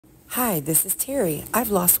Hi, this is Terry.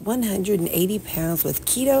 I've lost 180 pounds with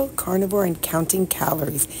keto, carnivore, and counting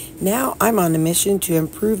calories. Now I'm on a mission to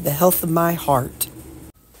improve the health of my heart.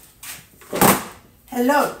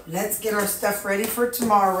 Hello, let's get our stuff ready for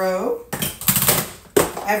tomorrow.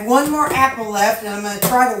 I have one more apple left and I'm going to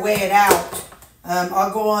try to weigh it out.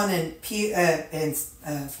 I'll go on and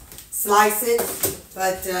slice it,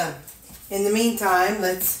 but in the meantime,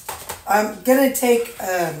 I'm going to take...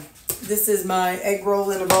 this is my egg roll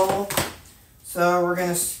in a bowl. So we're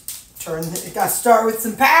going to got to start with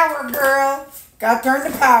some power, girl. Got to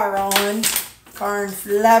turn the power on. Corn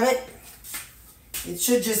flab it. It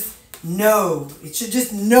should just know. It should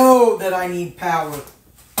just know that I need power.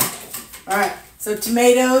 All right. So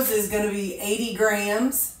tomatoes is going to be 80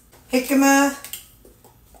 grams. Jicama.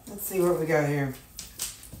 Let's see what we got here.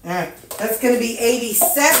 All right. That's going to be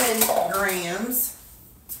 87 grams.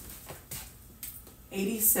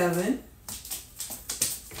 87.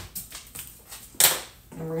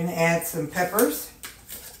 And we're going to add some peppers.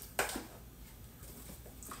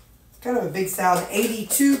 Kind of a big salad.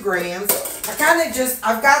 82 grams.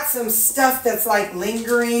 I've got some stuff that's like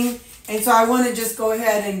lingering, and so I want to just go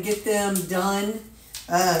ahead and get them done.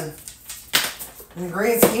 In the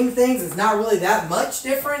grand scheme of things, it's not really that much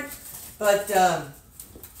different, but I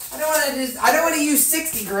don't want to use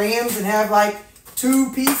 60 grams and have like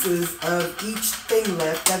 2 pieces of each thing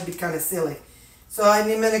left. That'd be kind of silly. So I'm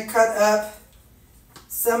going to cut up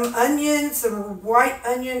some onion, some white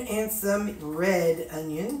onion, and some red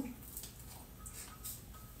onion.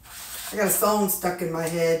 I got a song stuck in my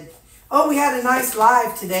head. Oh, we had a nice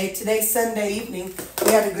live today. Today's Sunday evening.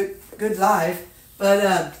 We had a good live.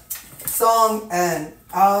 But song, and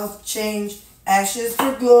I'll change ashes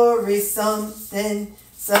for glory, something,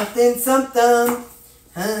 something, something.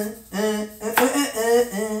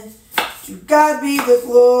 To God be the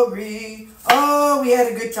glory. Oh, we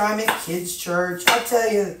had a good time at kids' church. I'll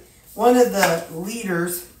tell you, one of the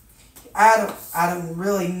leaders, I don't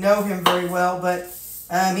really know him very well, but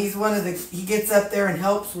he's he gets up there and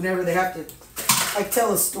helps whenever they have to like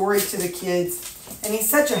tell a story to the kids. And he's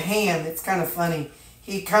such a ham. It's kind of funny.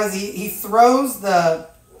 He throws the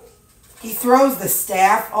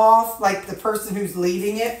staff off, like the person who's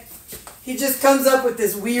leading it. He just comes up with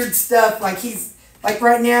this weird stuff, like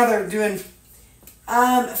right now they're doing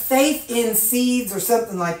faith in seeds or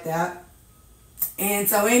something like that. And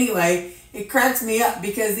so anyway, it cracks me up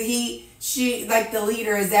because like the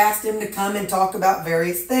leader has asked him to come and talk about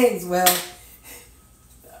various things. Well,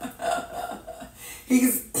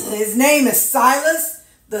 his name is Silas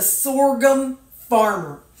the Sorghum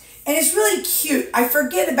Farmer. And it's really cute. I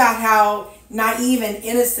forget about how naive and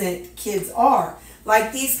innocent kids are.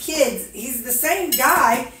 Like these kids, he's the same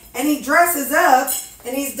guy, and he dresses up,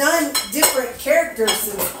 and he's done different characters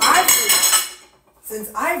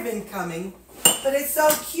since I've been coming. But it's so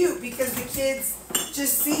cute because the kids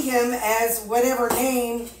just see him as whatever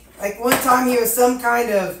name. Like one time he was some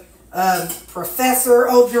kind of professor.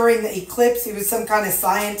 Oh, during the eclipse, he was some kind of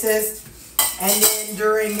scientist. And then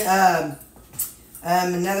during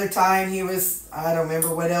another time he was, I don't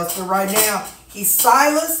remember what else. But right now, he's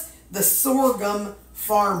Silas the Sorghum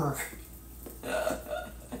Farmer.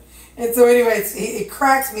 And so anyway, it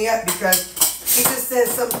cracks me up because he just says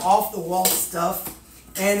some off-the-wall stuff,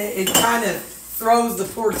 and it kind of throws the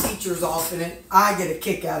poor teachers off, and I get a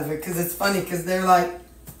kick out of it because it's funny because they're like,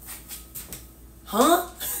 huh?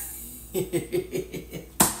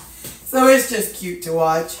 So it's just cute to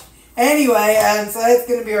watch. Anyway, so that's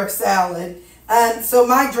going to be our salad. So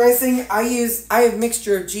my dressing, I have a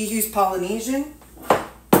mixture of G. Hughes Polynesian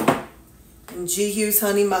and G. Hughes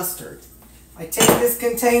honey mustard. I take this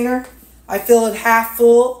container, I fill it half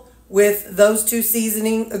full with those two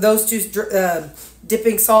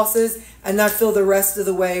dipping sauces, and I fill the rest of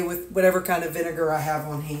the way with whatever kind of vinegar I have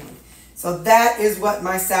on hand. So that is what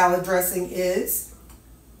my salad dressing is.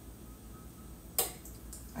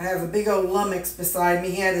 I have a big old lummox beside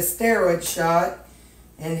me. He had a steroid shot,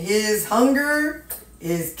 and his hunger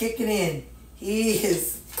is kicking in.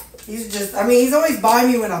 He's always by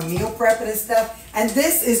me when I'm meal prepping and stuff. And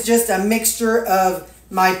this is just a mixture of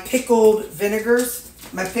my pickled vinegars.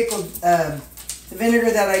 The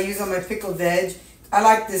vinegar that I use on my pickled veg. I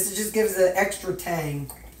like this. It just gives it an extra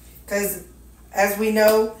tang. Because, as we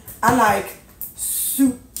know, I like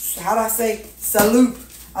soup. How do I say? Salute.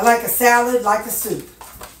 I like a salad like a soup.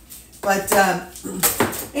 But,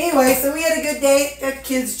 anyway, so we had a good day at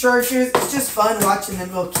kids' churches. It's just fun watching them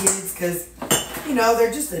little kids because, you know,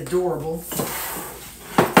 they're just adorable.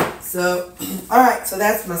 So, all right, so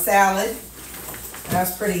that's my salad.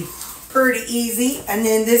 That's pretty easy. And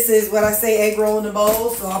then this is what I say, egg roll in a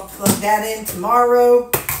bowl. So I'll plug that in tomorrow.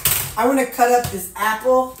 I want to cut up this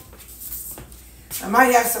apple. I might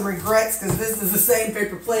have some regrets because this is the same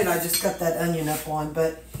paper plate I just cut that onion up on,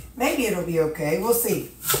 but maybe it'll be okay. We'll see.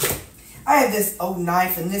 I have this old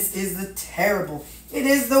knife, and this is it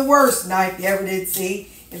is the worst knife you ever did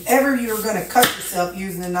see. If ever you were going to cut yourself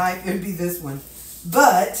using a knife, it would be this one.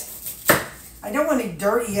 But I don't want to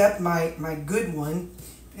dirty up my good one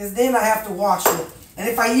because then I have to wash it. And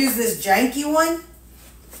if I use this janky one,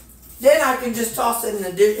 then I can just toss it in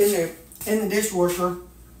the dishwasher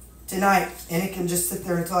tonight, and it can just sit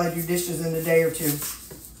there until I do dishes in a day or two.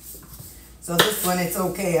 So this one, it's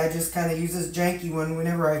okay. I just kind of use this janky one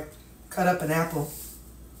whenever I cut up an apple.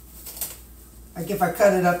 Like if I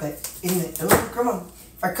cut it up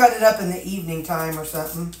if I cut it up in the evening time or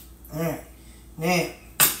something. All right, now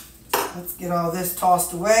let's get all this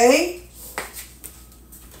tossed away.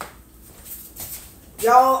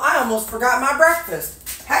 Y'all, I almost forgot my breakfast.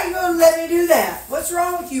 How you gonna let me do that? What's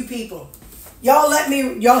wrong with you people? Y'all help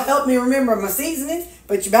me remember my seasoning,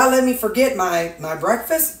 but you about to let me forget my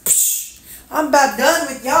breakfast? Psh, I'm about done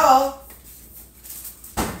with y'all.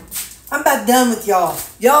 I'm about done with y'all.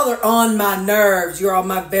 Y'all are on my nerves. You're on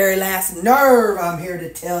my very last nerve, I'm here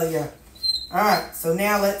to tell you. Alright, so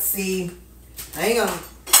now let's see. Hang on.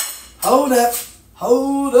 Hold up.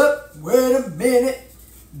 Hold up. Wait a minute.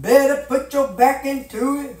 Better put your back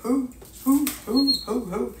into it.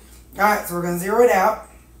 Alright, so we're going to zero it out.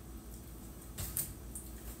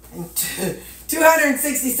 And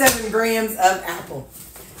 267 grams of apple.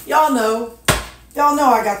 Y'all know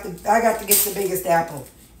I got to get the biggest apple.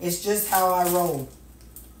 It's just how I roll.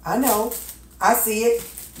 I know. I see it.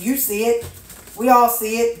 You see it. We all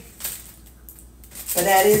see it. But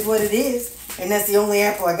that is what it is. And that's the only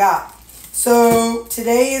apple I got. So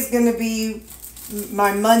today is going to be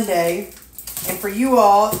my Monday. And for you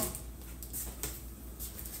all,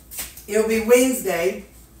 it'll be Wednesday.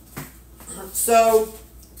 So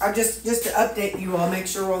I just to update you all, make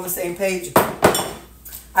sure we're on the same page.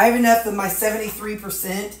 I have enough of my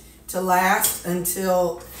 73% to last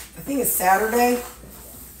until, I think it's Saturday.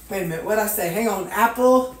 Wait a minute, what'd I say? Hang on,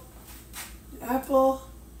 apple. How do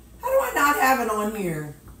I not have it on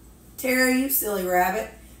here? Terry, you silly rabbit.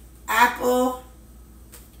 Apple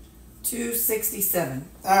 267.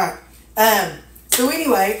 All right. So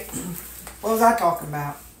anyway, what was I talking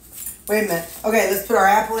about? Wait a minute. Okay, let's put our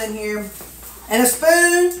apple in here. And a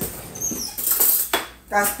spoon.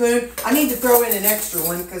 Got a spoon. I need to throw in an extra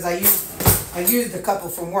one because I used a couple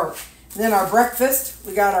from work. And then our breakfast.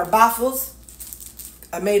 We got our waffles.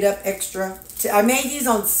 I made up extra. I made these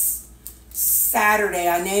on Saturday.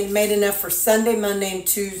 I made enough for Sunday, Monday, and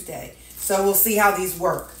Tuesday. So we'll see how these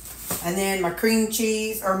work. And then my cream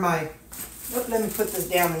cheese, or let me put this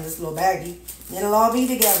down in this little baggie. And then it'll all be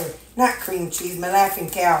together. Not cream cheese, my Laughing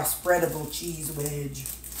Cow spreadable cheese wedge.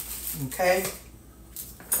 Okay.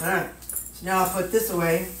 Alright. So now I'll put this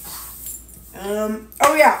away.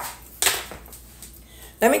 Oh yeah.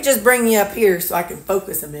 Let me just bring you up here so I can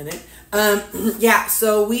focus a minute. Yeah,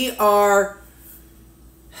 so we are,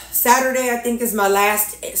 Saturday I think is my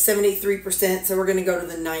last 73%, so we're going to go to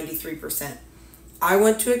the 93%. I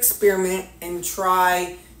want to experiment and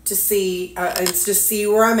try to see, just see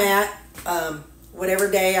where I'm at, whatever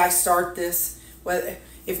day I start this.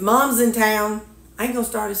 If Mom's in town, I ain't going to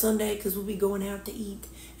start it Sunday because we'll be going out to eat,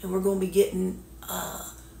 and we're going to be getting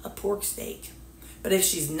a pork steak. But if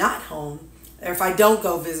she's not home, or if I don't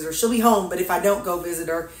go visit her, she'll be home, but if I don't go visit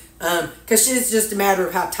her, because it's just a matter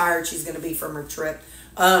of how tired she's going to be from her trip.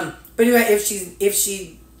 But anyway, if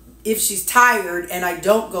she's tired and I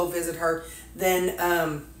don't go visit her, then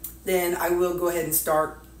I will go ahead and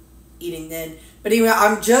start eating then. But anyway,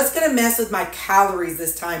 I'm just going to mess with my calories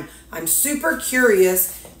this time. I'm super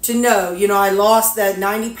curious to know, I lost that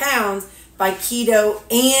 90 pounds by keto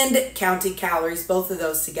and counting calories, both of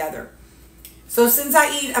those together. So since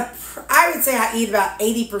I would say I eat about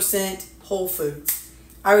 80% whole foods.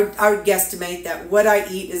 I would guesstimate that what I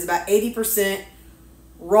eat is about 80%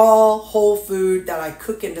 raw whole food that I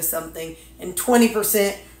cook into something, and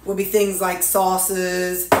 20% will be things like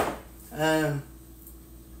sauces,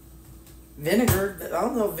 vinegar. I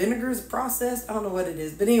don't know if vinegar is processed. I don't know what it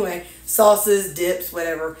is. But anyway, sauces, dips,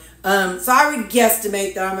 whatever. So I would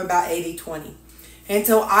guesstimate that I'm about 80-20. And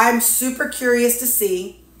so I'm super curious to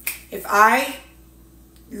see if I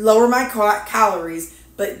lower my calories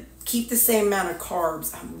but keep the same amount of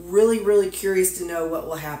carbs. I'm really, really curious to know what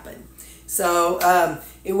will happen. So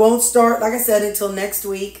it won't start, like I said, until next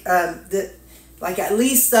week, like at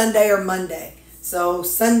least Sunday or Monday. So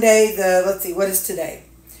Sunday, let's see, what is today?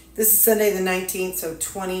 This is Sunday the 19th, so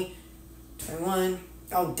 20, 21.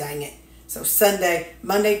 Oh, dang it. So Sunday,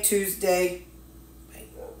 Monday, Tuesday,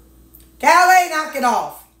 knock it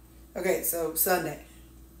off. Okay, so Sunday,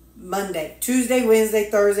 Monday, Tuesday, Wednesday,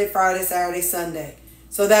 Thursday, Friday, Saturday, Sunday.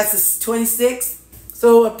 So that's the 26th.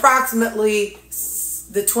 So approximately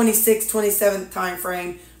the 26th, 27th time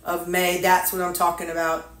frame of May. That's what I'm talking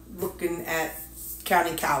about, looking at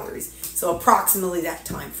counting calories. So approximately that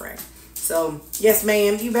time frame. So, yes,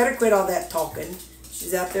 ma'am, you better quit all that talking.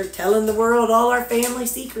 She's out there telling the world all our family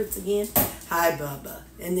secrets again. Hi, Bubba.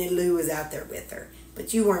 And then Lou was out there with her.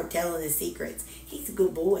 But you weren't telling his secrets. He's a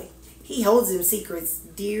good boy. He holds them secrets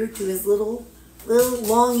dear to his little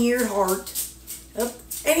long-eared heart. Oh,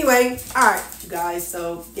 anyway, all right, you guys.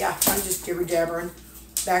 So, yeah, I'm just jibber-jabbering.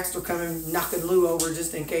 Baxter coming, knocking Lou over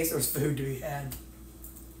just in case there's food to be had.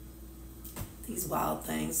 These wild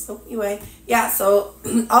things. So anyway, yeah, so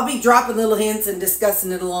I'll be dropping little hints and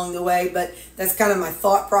discussing it along the way, but that's kind of my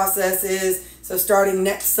thought process is. So starting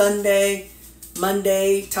next Sunday,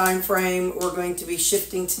 Monday time frame, we're going to be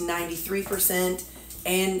shifting to 93%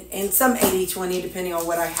 and some 80-20 depending on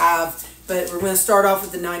what I have, but we're going to start off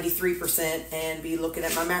with the 93% and be looking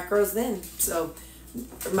at my macros then. So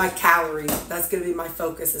my calories, that's going to be my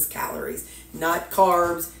focus, is calories, not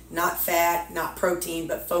carbs, not fat, not protein,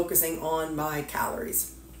 but focusing on my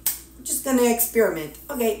calories. I'm just going to experiment.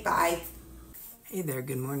 Okay, bye. Hey there,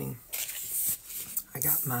 good morning. I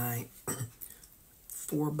got my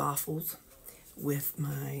 4 boffles with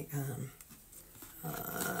my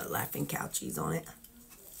laughing cow cheese on it.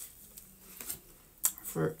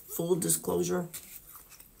 For full disclosure,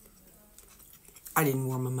 I didn't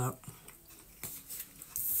warm them up.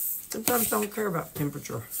 Sometimes I don't care about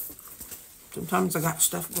temperature. Sometimes I got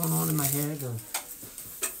stuff going on in my head or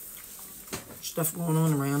stuff going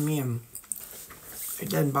on around me, and it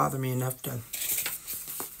doesn't bother me enough to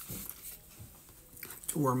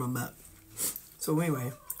warm them up. So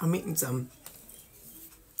anyway, I'm eating some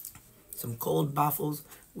cold waffles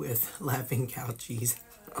with laughing cow cheese.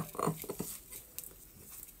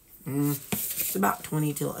 It's about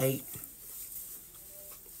 20 till 8.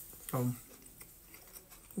 So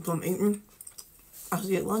I'm eating. I'll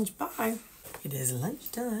see you at lunch. Bye. It is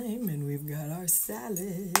lunchtime and we've got our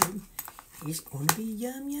salad. It's going to be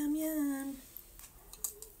yum, yum, yum.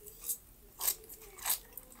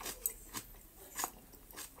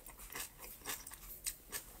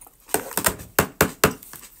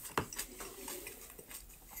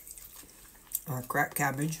 Our cracked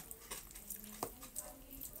cabbage.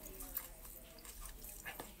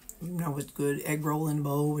 You know it's good. Egg roll in a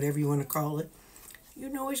bowl, whatever you want to call it. You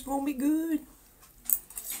know it's going to be good.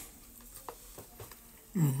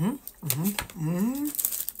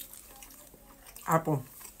 Apple.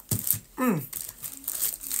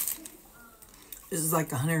 This is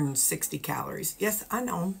like 160 calories. Yes, I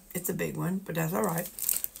know. It's a big one, but that's all right.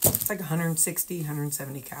 It's like 160,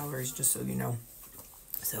 170 calories, just so you know.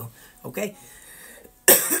 So, okay.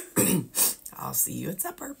 I'll see you at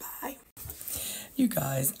supper. Bye. You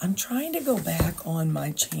guys, I'm trying to go back on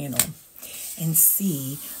my channel and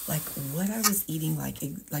see like what I was eating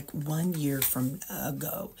like 1 year from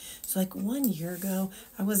ago. So like 1 year ago,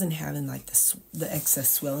 I wasn't having like the excess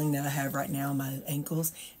swelling that I have right now in my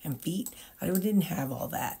ankles and feet. I didn't have all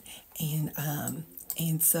that. And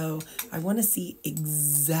so I want to see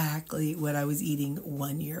exactly what I was eating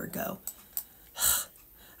 1 year ago.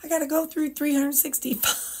 I got to go through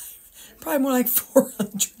 365, probably more like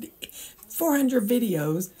 400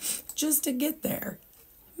 videos just to get there.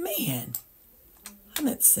 Man, I'm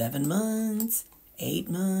at 7 months, 8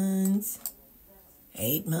 months,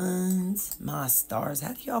 8 months. My stars,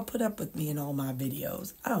 how do y'all put up with me in all my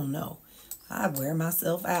videos? I don't know. I wear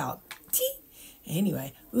myself out.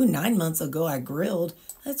 Anyway, 9 months ago I grilled.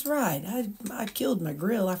 That's right. I killed my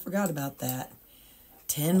grill. I forgot about that.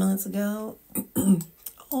 10 months ago,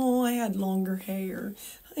 oh, I had longer hair.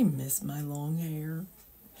 I miss my long hair.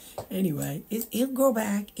 Anyway, it'll grow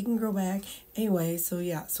back. It can grow back. Anyway, so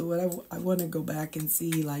yeah. So what I want to go back and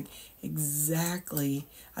see like exactly.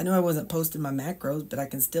 I know I wasn't posting my macros, but I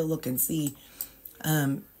can still look and see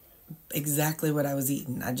exactly what I was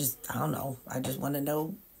eating. I don't know. I just want to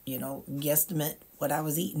know, guesstimate what I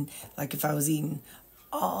was eating. Like if I was eating,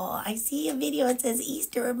 oh, I see a video. It says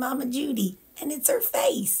Easter of Mama Judy, and it's her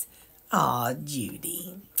face. Aw,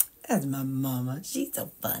 Judy. That's my mama. She's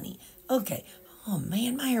so funny. Okay. Oh,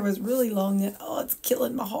 man, my hair was really long then. Oh, it's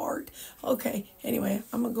killing my heart. Okay, anyway,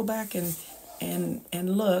 I'm going to go back and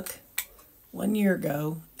look 1 year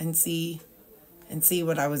ago and see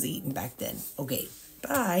what I was eating back then. Okay,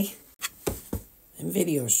 bye. And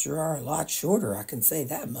videos sure are a lot shorter, I can say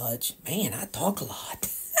that much. Man, I talk a lot.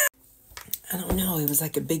 I don't know, it was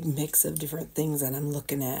like a big mix of different things that I'm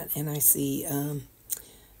looking at. And I see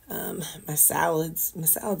my salads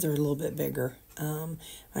are a little bit bigger.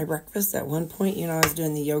 my breakfast. At one point, you know, I was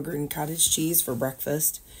doing the yogurt and cottage cheese for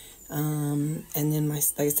breakfast. And then like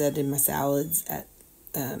I said, in my salads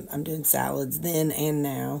I'm doing salads then and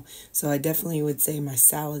now. So I definitely would say my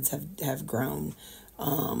salads have grown.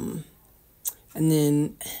 And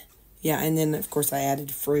then, yeah, and then of course I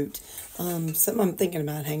added fruit. Something I'm thinking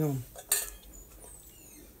about, hang on.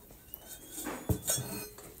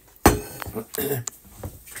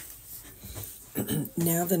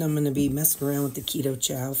 Now that I'm going to be messing around with the keto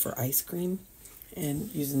chow for ice cream and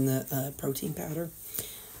using the protein powder,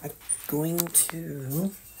 I'm going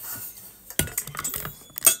to...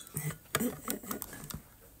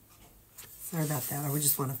 Sorry about that. I would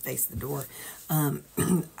just want to face the door.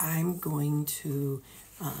 I'm going to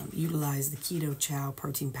utilize the keto chow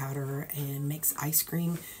protein powder and mix ice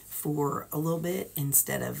cream for a little bit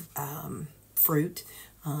instead of fruit,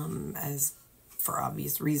 as for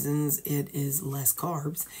obvious reasons, it is less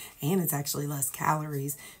carbs and it's actually less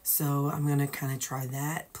calories. So I'm going to kind of try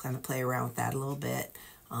that, kind of play around with that a little bit.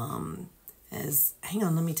 Hang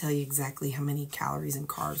on, let me tell you exactly how many calories and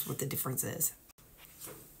carbs, what the difference is.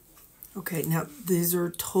 Okay, now these are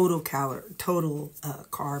total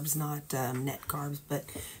carbs, not net carbs, but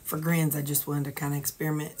for grins, I just wanted to kind of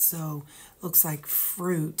experiment. So looks like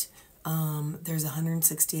fruit, there's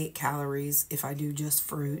 168 calories if I do just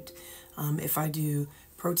fruit. If I do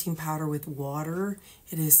protein powder with water,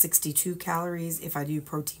 it is 62 calories. If I do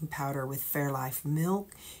protein powder with Fairlife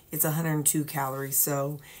milk, it's 102 calories.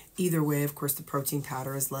 So either way, of course, the protein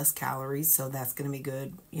powder is less calories, so that's going to be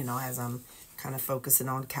good, you know, as I'm kind of focusing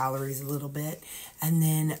on calories a little bit. And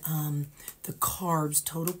then the carbs,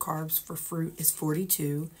 total carbs for fruit is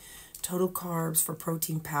 42. Total carbs for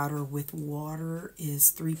protein powder with water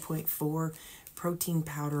is 3.4. Protein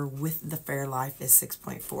powder with the Fairlife is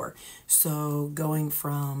 6.4. So going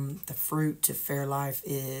from the fruit to Fairlife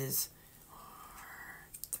is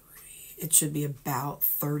it should be about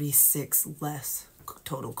 36 less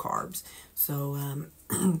total carbs. So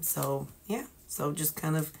so yeah, so just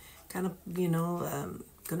kind of you know,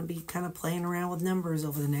 gonna be kind of playing around with numbers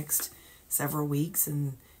over the next several weeks,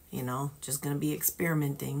 and you know, just gonna be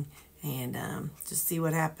experimenting and just see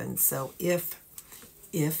what happens. So if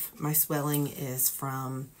my swelling is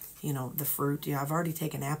from, you know, the fruit, yeah, I've already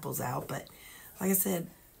taken apples out, but like I said,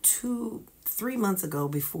 3 months ago,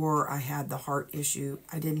 before I had the heart issue,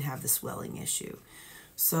 I didn't have the swelling issue.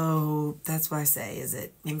 So that's why I say, is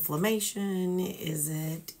it inflammation? Is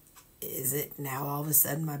it now all of a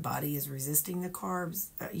sudden my body is resisting the carbs?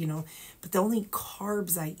 You know, but the only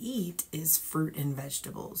carbs I eat is fruit and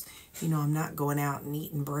vegetables. You know, I'm not going out and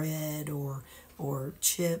eating bread or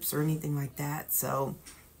chips or anything like that. So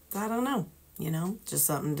I don't know, you know, just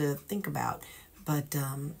something to think about. But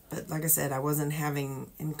like I said, I wasn't having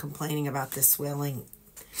and complaining about this swelling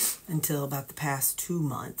until about the past 2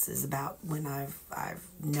 months is about when I've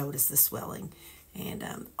noticed the swelling. And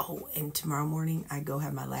and tomorrow morning I go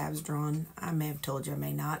have my labs drawn. I may have told you, I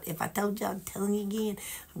may not. If I told you, I'm telling you again.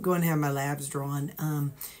 I'm going to have my labs drawn.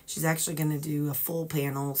 She's actually going to do a full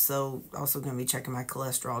panel, so also going to be checking my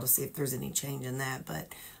cholesterol to see if there's any change in that.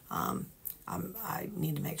 But I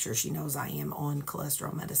need to make sure she knows I am on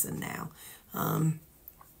cholesterol medicine now.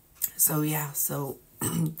 So yeah, so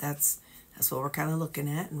that's what we're kind of looking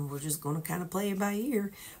at, and we're just going to kind of play it by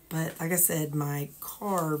ear. But like I said, my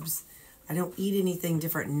carbs, I don't eat anything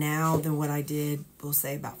different now than what I did, we'll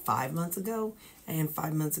say, about 5 months ago. And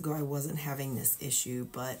 5 months ago, I wasn't having this issue.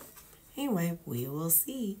 But anyway, we will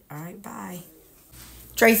see. All right, bye.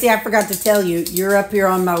 Tracy, I forgot to tell you, you're up here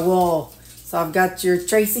on my wall. So I've got your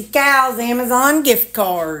Tracy Cow's Amazon gift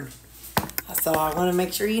card. So I want to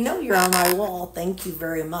make sure you know you're on my wall. Thank you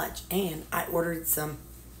very much. And I ordered some.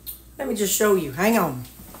 Let me just show you. Hang on.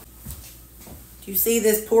 Do you see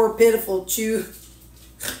this poor pitiful chew?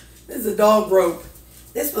 This is a dog rope.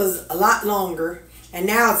 This was a lot longer, and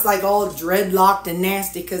now it's like all dreadlocked and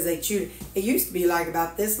nasty because they chewed. It used to be like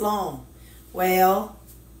about this long. Well,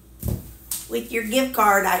 with your gift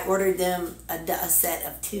card, I ordered them a set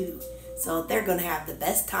of 2. So they're going to have the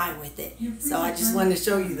best time with it. So I just wanted to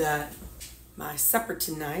show you that. My supper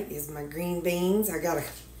tonight is my green beans.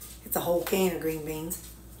 It's a whole can of green beans.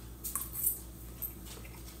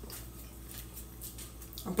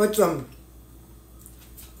 I put some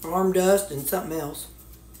farm dust and something else.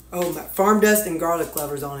 Oh, farm dust and garlic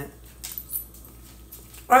clovers on it.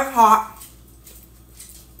 That's hot.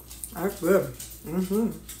 That's good.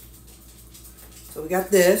 So we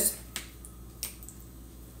got this.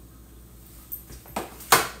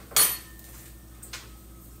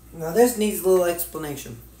 Now this needs a little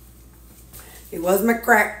explanation. It was my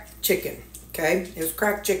cracked chicken, okay? It was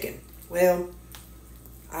cracked chicken. Well,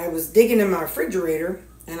 I was digging in my refrigerator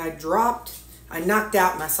and I knocked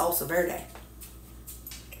out my salsa verde.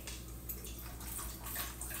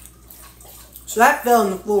 So that fell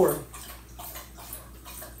on the floor.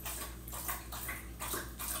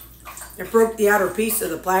 It broke the outer piece of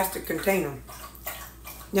the plastic container.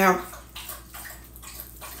 Now,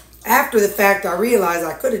 after the fact, I realized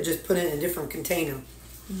I could have just put it in a different container.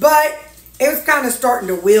 But it was kind of starting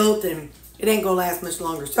to wilt and it ain't going to last much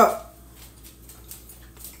longer. So,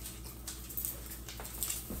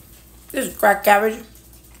 this is cracked cabbage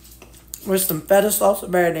with some feta salsa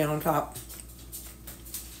verde on top.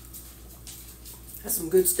 That's some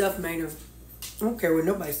good stuff, Maynard. I don't care what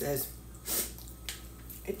nobody says.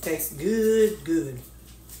 It tastes good, good.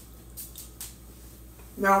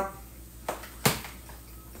 Now,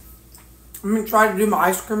 I'm going to try to do my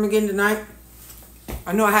ice cream again tonight.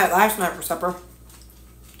 I know I had it last night for supper.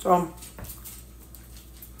 So, I'm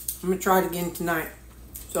going to try it again tonight.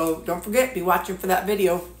 So, don't forget, be watching for that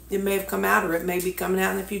video. It may have come out or it may be coming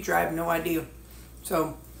out in the future. I have no idea.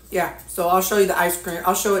 So, yeah. So, I'll show you the ice cream.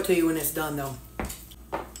 I'll show it to you when it's done, though.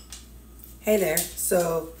 Hey there.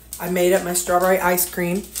 So, I made up my strawberry ice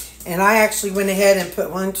cream. And I actually went ahead and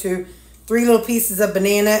put 3 little pieces of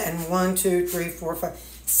banana and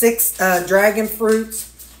 6 dragon fruits.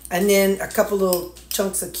 And then a couple little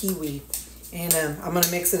chunks of kiwi. And I'm going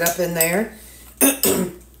to mix it up in there.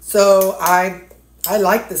 So, I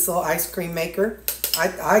like this little ice cream maker.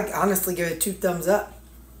 I honestly give it 2 thumbs up.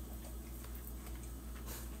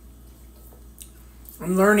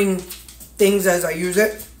 I'm learning things as I use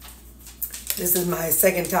it. This is my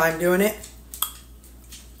second time doing it.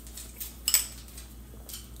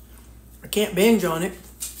 I can't binge on it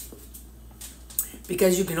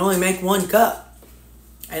because you can only make 1 cup.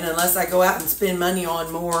 And unless I go out and spend money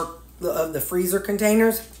on more of the freezer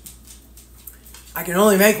containers, I can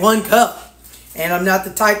only make 1 cup. And I'm not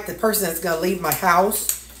the person that's going to leave my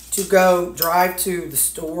house to go drive to the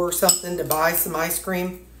store or something to buy some ice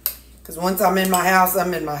cream. Because once I'm in my house,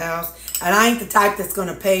 I'm in my house. And I ain't the type that's going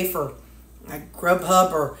to pay for like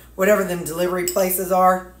Grubhub or whatever them delivery places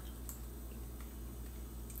are.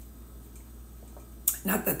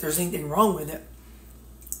 Not that there's anything wrong with it.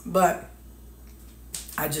 But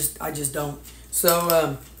I just don't.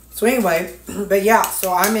 So anyway, but yeah,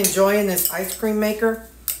 so I'm enjoying this ice cream maker.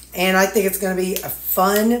 And I think it's going to be a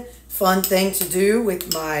fun thing to do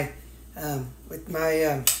with my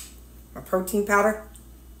my protein powder.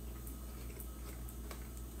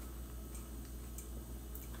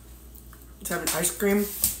 Let's have an ice cream.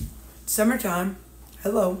 Summertime.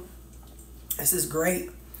 Hello. This is great.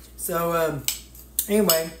 So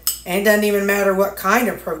anyway, and it doesn't even matter what kind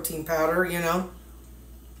of protein powder, you know.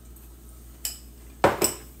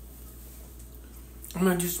 I'm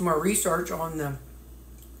going to do some more research on the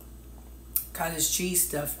cottage cheese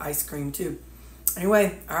stuff ice cream too.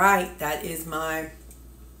 Anyway, alright, that is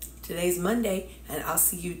today's Monday, and I'll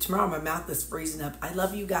see you tomorrow. My mouth is freezing up. I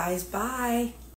love you guys. Bye.